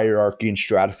 hierarchy and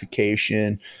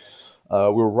stratification.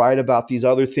 We're right about these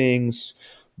other things,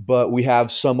 but we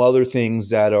have some other things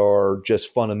that are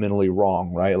just fundamentally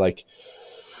wrong, right? Like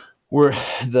we're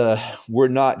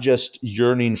not just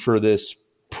yearning for this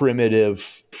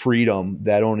primitive freedom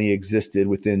that only existed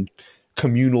within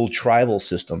communal tribal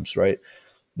systems, right?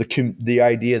 The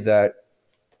idea that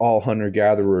all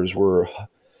hunter-gatherers were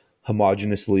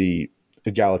homogeneously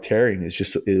egalitarian.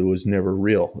 It was never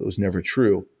real. It was never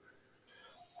true.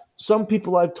 Some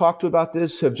people I've talked to about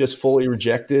this have just fully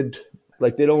rejected.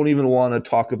 Like they don't even want to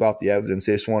talk about the evidence.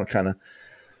 They just want to kind of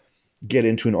get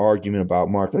into an argument about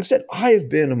Marx. Like I said, I have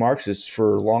been a Marxist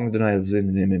for longer than I was in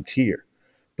an MMT.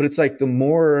 But it's like the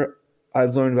more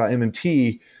I've learned about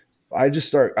MMT, I've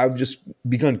just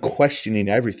begun questioning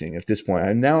everything at this point.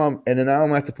 And now I'm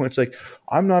at the point, it's like,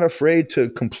 I'm not afraid to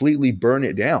completely burn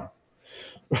it down,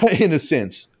 right? In a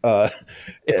sense.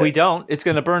 If we don't, it's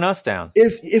going to burn us down.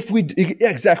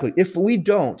 Exactly. If we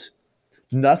don't,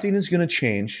 nothing is going to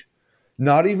change.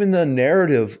 Not even the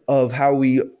narrative of how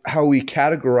we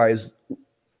categorize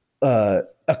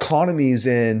economies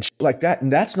and like that,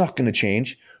 and that's not going to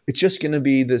change. It's just going to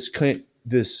be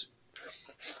this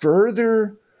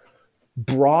further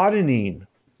broadening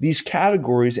these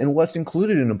categories and what's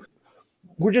included in them.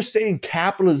 We're just saying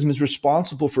capitalism is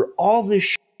responsible for all this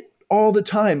shit all the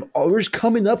time. We're just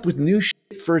coming up with new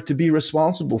shit for it to be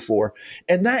responsible for,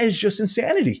 and that is just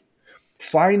insanity.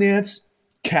 Finance,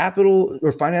 capital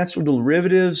or financial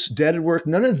derivatives, debt at work,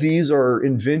 none of these are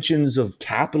inventions of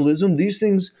capitalism. These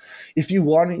things, if you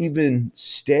want to even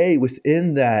stay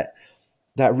within that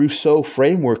Rousseau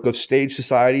framework of stage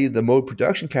society, the mode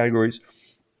production categories,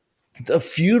 the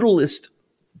feudalist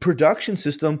production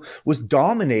system was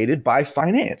dominated by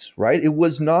finance, right? It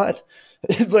was not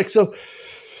like, so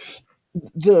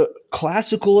the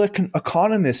classical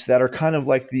economists that are kind of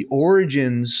like the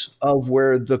origins of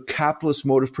where the capitalist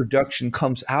mode of production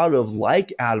comes out of,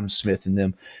 like Adam Smith and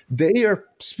them, they are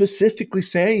specifically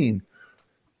saying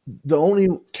the only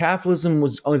capitalism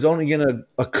is only going to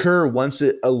occur once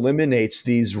it eliminates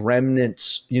these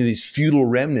remnants, these feudal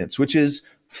remnants, which is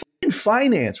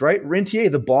finance, right? Rentier,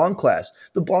 the bond class.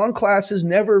 The bond class has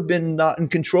never been not in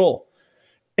control,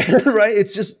 right?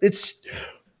 It's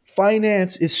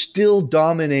finance is still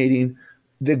dominating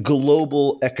the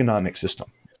global economic system.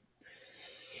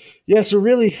 Yeah, so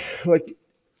really, like,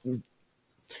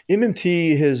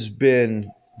 MMT has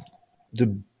been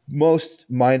the most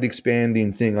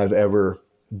mind-expanding thing I've ever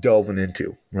delved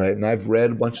into, right? And I've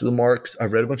read a bunch of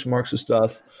Marx's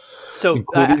stuff. So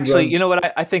actually, you know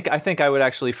what? I think I would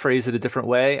actually phrase it a different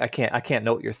way. I can't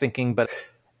know what you're thinking, but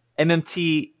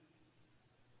MMT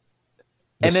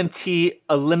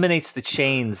eliminates the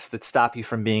chains that stop you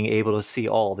from being able to see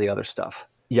all the other stuff.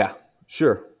 Yeah,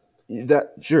 sure.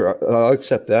 I'll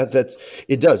accept that.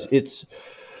 It does. It's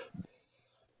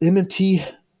MMT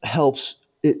helps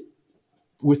it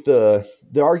with the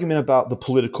argument about the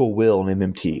political will in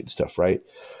MMT and stuff, right?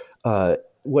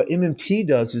 What MMT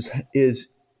does is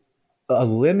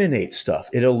eliminate stuff.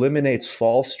 It eliminates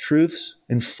false truths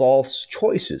and false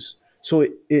choices. So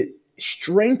it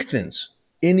strengthens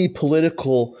any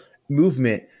political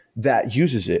movement that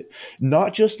uses it,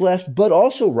 not just left, but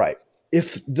also right.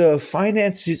 If the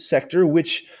finance sector,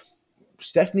 which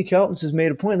Stephanie Kelton has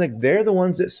made a point, like they're the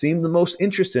ones that seem the most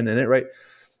interested in it, right?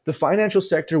 The financial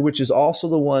sector, which is also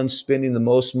the one spending the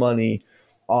most money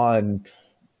on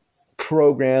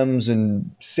programs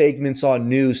and segments on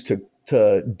news to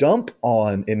dump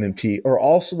on MMT, are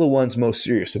also the ones most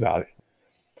serious about it.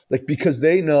 Like, because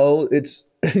they know it's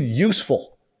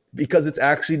useful, because it's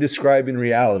actually describing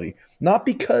reality, not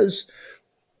because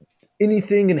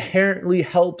anything inherently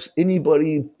helps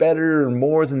anybody better or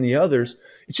more than the others.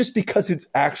 It's just because it's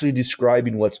actually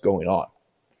describing what's going on.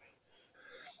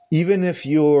 Even if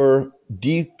you're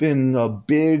deep in a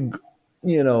big,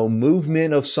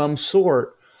 movement of some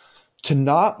sort, to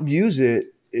not use it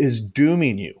is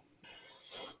dooming you.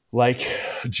 Like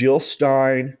Jill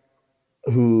Stein,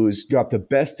 who's got the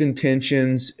best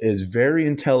intentions, is very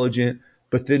intelligent,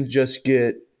 but then just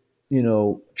get,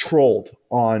 trolled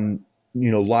on,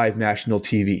 live national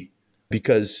TV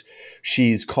because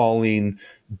she's calling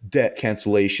debt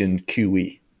cancellation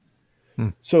QE.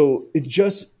 So it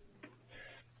just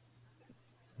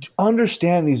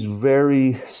understand these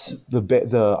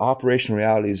the operational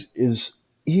realities is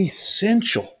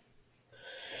essential.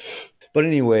 But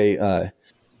anyway,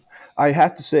 I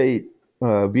have to say,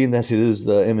 being that it is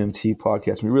the MMT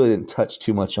podcast, we really didn't touch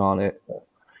too much on it.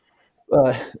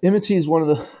 MMT is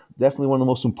definitely one of the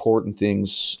most important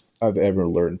things I've ever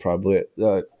learned, probably.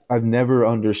 I've never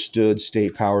understood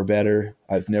state power better.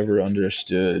 I've never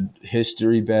understood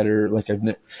history better. Like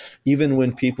even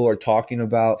when people are talking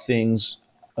about things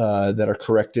that are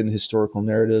corrected in historical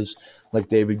narratives, like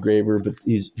David Graeber, but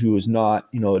who is not,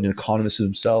 an economist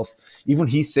himself. Even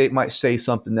he might say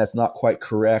something that's not quite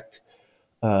correct,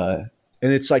 and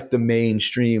it's like the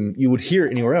mainstream. You would hear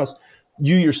it anywhere else.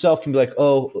 You yourself can be like,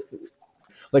 oh.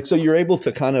 Like, so you're able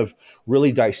to kind of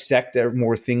really dissect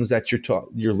more things that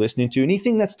you're listening to.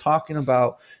 Anything that's talking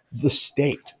about the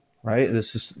state, right?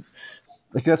 This is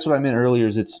like, that's what I meant earlier,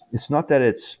 is it's not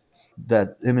that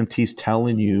that MMT is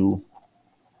telling you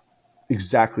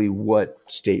exactly what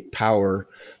state power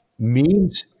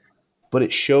means, but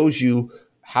it shows you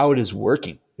how it is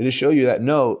working. It is show you that,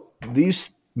 no,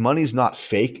 these money's not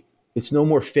fake. It's no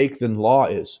more fake than law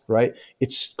is, right?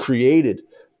 It's created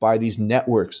by these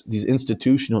networks, these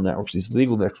institutional networks, these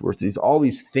legal networks, all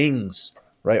these things,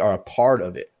 right, are a part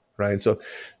of it, right? And so,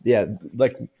 yeah,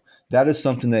 like, that is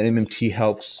something that MMT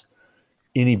helps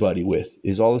anybody with,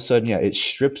 is all of a sudden, yeah, it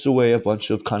strips away a bunch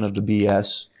of kind of the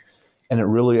BS, and it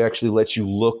really actually lets you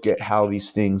look at how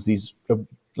these things, these, like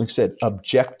I said,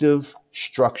 objective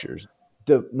structures,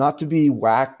 not to be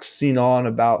waxing on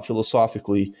about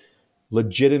philosophically,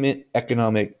 legitimate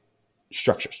economic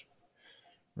structures,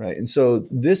 right? And so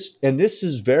this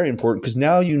is very important, because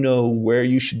now you know where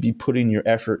you should be putting your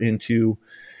effort into.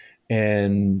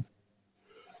 And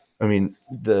I mean,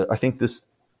 I think this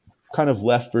kind of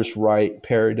left versus right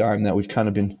paradigm that we've kind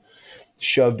of been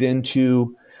shoved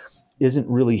into isn't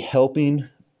really helping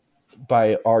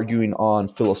by arguing on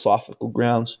philosophical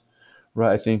grounds,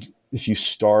 right? I think if you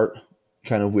start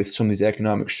kind of with some of these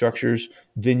economic structures,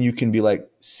 then you can be like,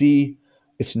 see,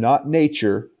 it's not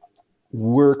nature,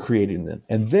 we're creating them.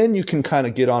 And then you can kind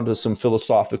of get onto some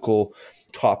philosophical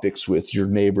topics with your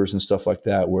neighbors and stuff like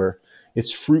that, where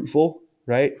it's fruitful,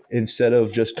 right? Instead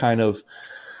of just kind of,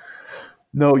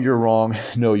 no, you're wrong.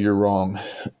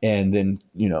 And then,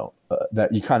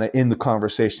 that you kind of end the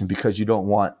conversation because you don't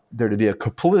want there to be a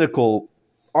political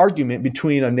argument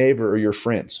between a neighbor or your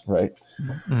friends, right?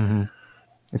 Mm-hmm.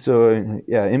 And so,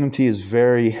 yeah, MMT is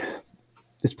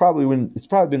it's probably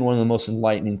been one of the most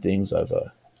enlightening things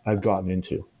I've gotten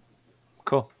into.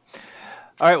 Cool.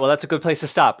 All right. Well, that's a good place to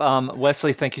stop.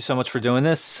 Wesley, thank you so much for doing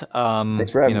this.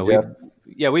 Thanks for having me,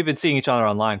 Jeff. We've been seeing each other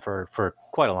online for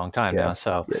quite a long time now.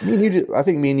 So I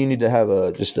think me and you need to have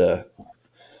just a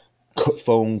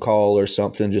phone call or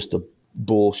something, just to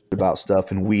bullshit about stuff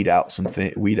and weed out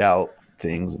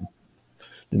things, and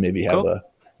then maybe have cool.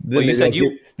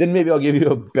 Then maybe I'll give you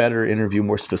a better interview,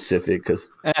 more specific, because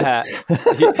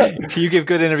you give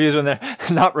good interviews when they're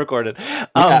not recorded.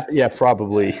 Yeah,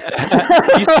 probably.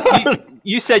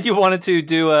 You said you wanted to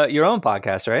do your own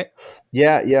podcast, right?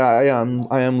 Yeah,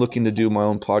 I am looking to do my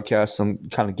own podcast. I'm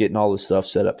kind of getting all this stuff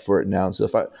set up for it now and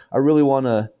stuff. I really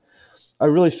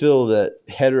feel that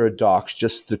heterodox,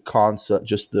 just the concept,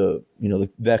 just the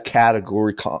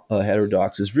category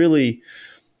heterodox, is really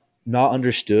not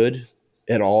understood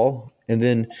at all. And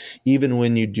then even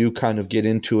when you do kind of get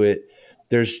into it,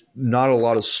 there's not a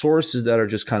lot of sources that are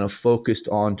just kind of focused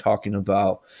on talking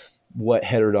about what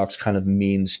heterodox kind of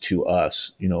means to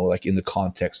us, like in the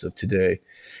context of today.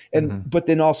 And but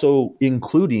then also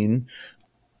including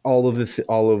all of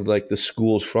the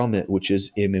schools from it, which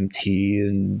is MMT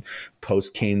and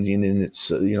post Keynesian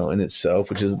in itself,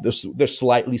 which is they're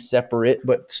slightly separate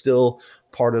but still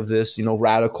part of this,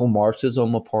 radical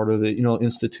Marxism, a part of it,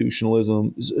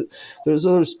 institutionalism. There's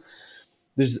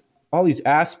all these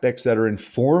aspects that are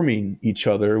informing each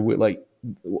other. I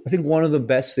think one of the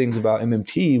best things about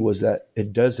MMT was that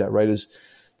it does that, right? Is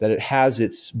that it has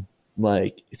it's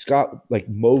got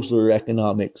Mosler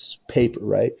economics paper,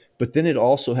 right? But then it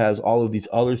also has all of these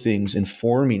other things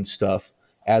informing stuff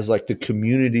as the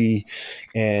community,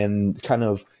 and kind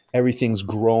of everything's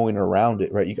growing around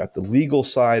it, right? You got the legal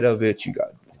side of it, you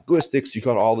got linguistics, you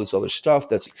got all this other stuff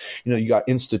that's, you got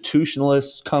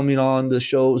institutionalists coming on the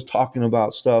shows talking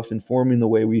about stuff, informing the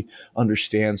way we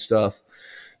understand stuff.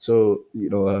 So,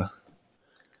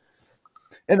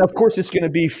 and of course it's going to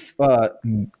be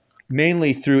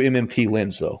mainly through MMT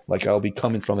lens, though. I'll be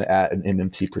coming from it at an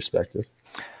MMT perspective.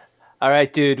 All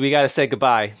right, dude, we got to say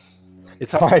goodbye.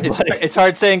 It's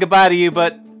hard saying goodbye to you,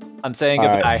 but I'm saying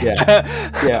goodbye. Right,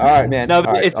 yeah. All right, man. No,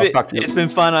 it's been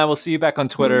fun. I will see you back on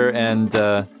Twitter, and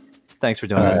thanks for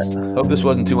doing this. Hope this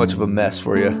wasn't too much of a mess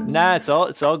for you. Nah, it's all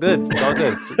good. It's all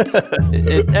good.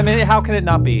 How can it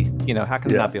not be? How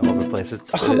can it not be all over the place?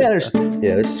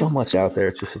 There's so much out there.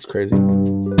 It's crazy.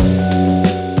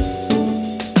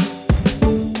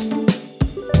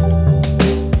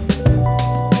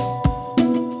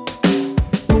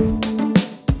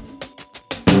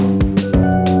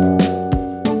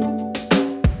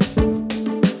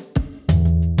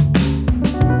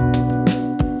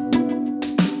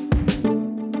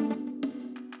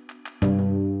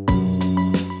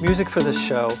 Music for this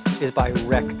show is by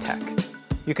RecTech.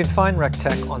 You can find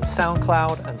RecTech on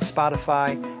SoundCloud and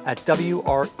Spotify at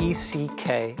WRECK_TECH.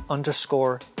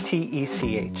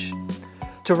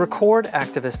 To record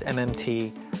Activist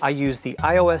MMT, I use the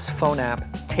iOS phone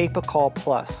app Tape-A-Call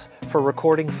Plus for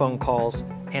recording phone calls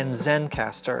and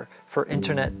Zencastr for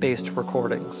internet-based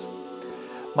recordings.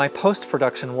 My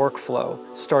post-production workflow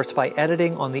starts by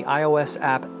editing on the iOS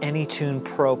app AnyTune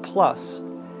Pro Plus,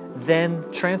 then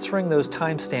transferring those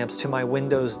timestamps to my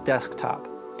Windows desktop.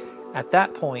 At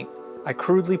that point, I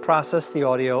crudely process the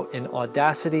audio in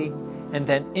Audacity and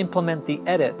then implement the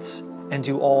edits and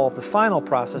do all of the final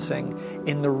processing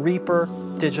in the Reaper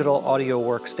digital audio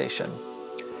workstation.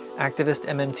 Activist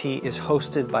MMT is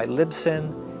hosted by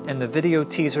Libsyn, and the video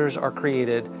teasers are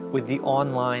created with the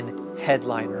online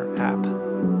Headliner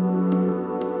app.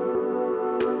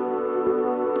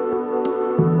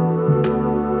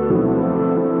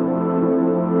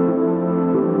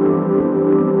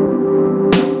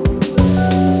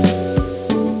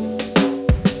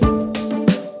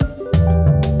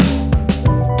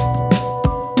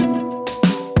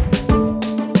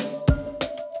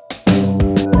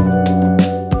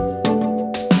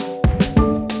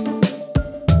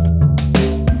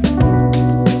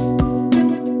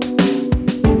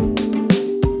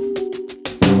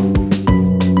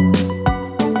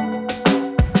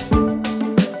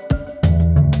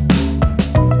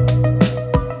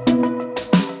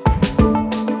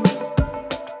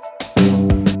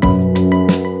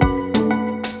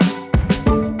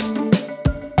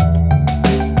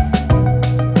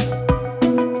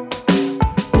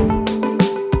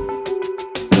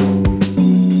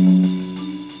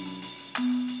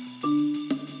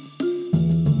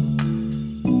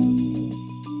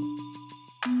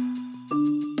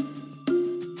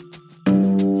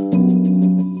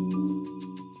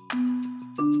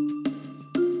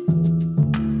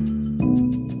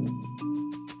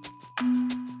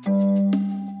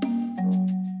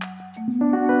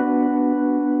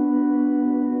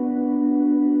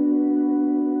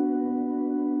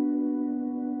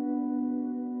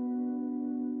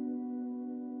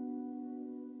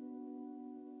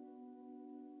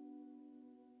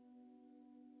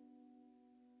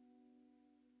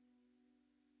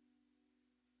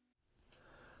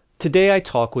 Today I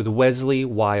talk with Wesley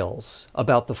Wiles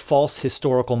about the false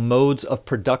historical modes of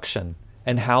production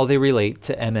and how they relate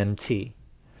to MMT.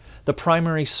 The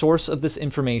primary source of this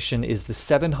information is the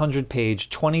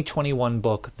 700-page 2021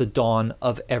 book, The Dawn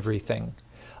of Everything,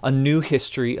 A New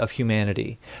History of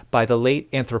Humanity, by the late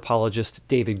anthropologist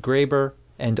David Graeber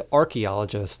and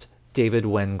archaeologist David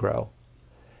Wengrow.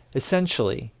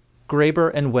 Essentially, Graeber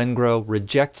and Wengrow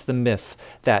reject the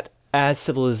myth that as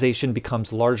civilization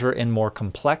becomes larger and more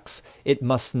complex, it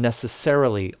must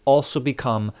necessarily also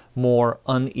become more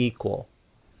unequal.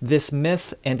 This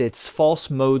myth and its false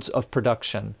modes of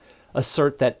production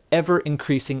assert that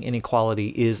ever-increasing inequality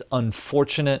is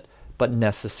unfortunate but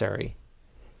necessary.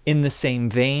 In the same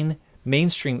vein,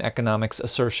 mainstream economics'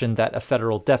 assertion that a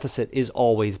federal deficit is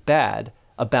always bad,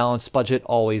 a balanced budget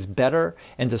always better,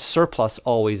 and a surplus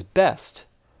always best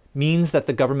means that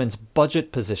the government's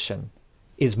budget position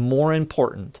is more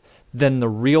important than the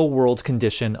real-world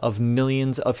condition of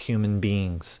millions of human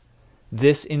beings.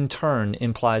 This, in turn,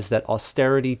 implies that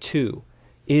austerity, too,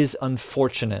 is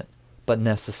unfortunate but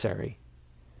necessary.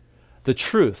 The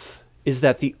truth is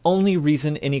that the only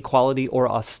reason inequality or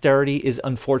austerity is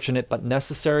unfortunate but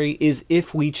necessary is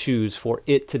if we choose for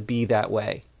it to be that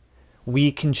way.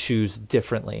 We can choose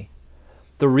differently.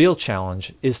 The real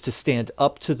challenge is to stand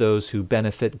up to those who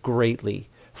benefit greatly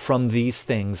from these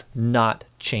things not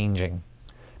changing.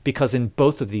 Because in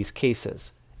both of these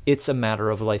cases, it's a matter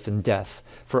of life and death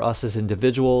for us as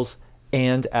individuals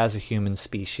and as a human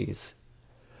species.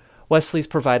 Wesley's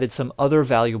provided some other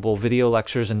valuable video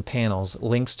lectures and panels,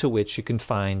 links to which you can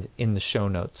find in the show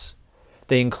notes.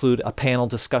 They include a panel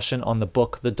discussion on the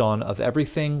book The Dawn of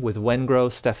Everything with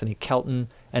Wengrow, Stephanie Kelton,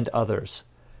 and others.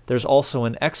 There's also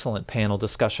an excellent panel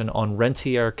discussion on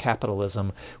rentier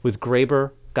capitalism with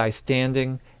Graeber, Guy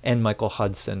Standing, and Michael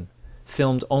Hudson,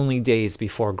 filmed only days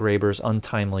before Graeber's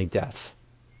untimely death.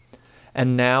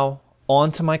 And now,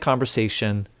 on to my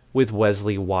conversation with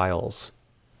Wesley Wiles.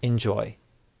 Enjoy.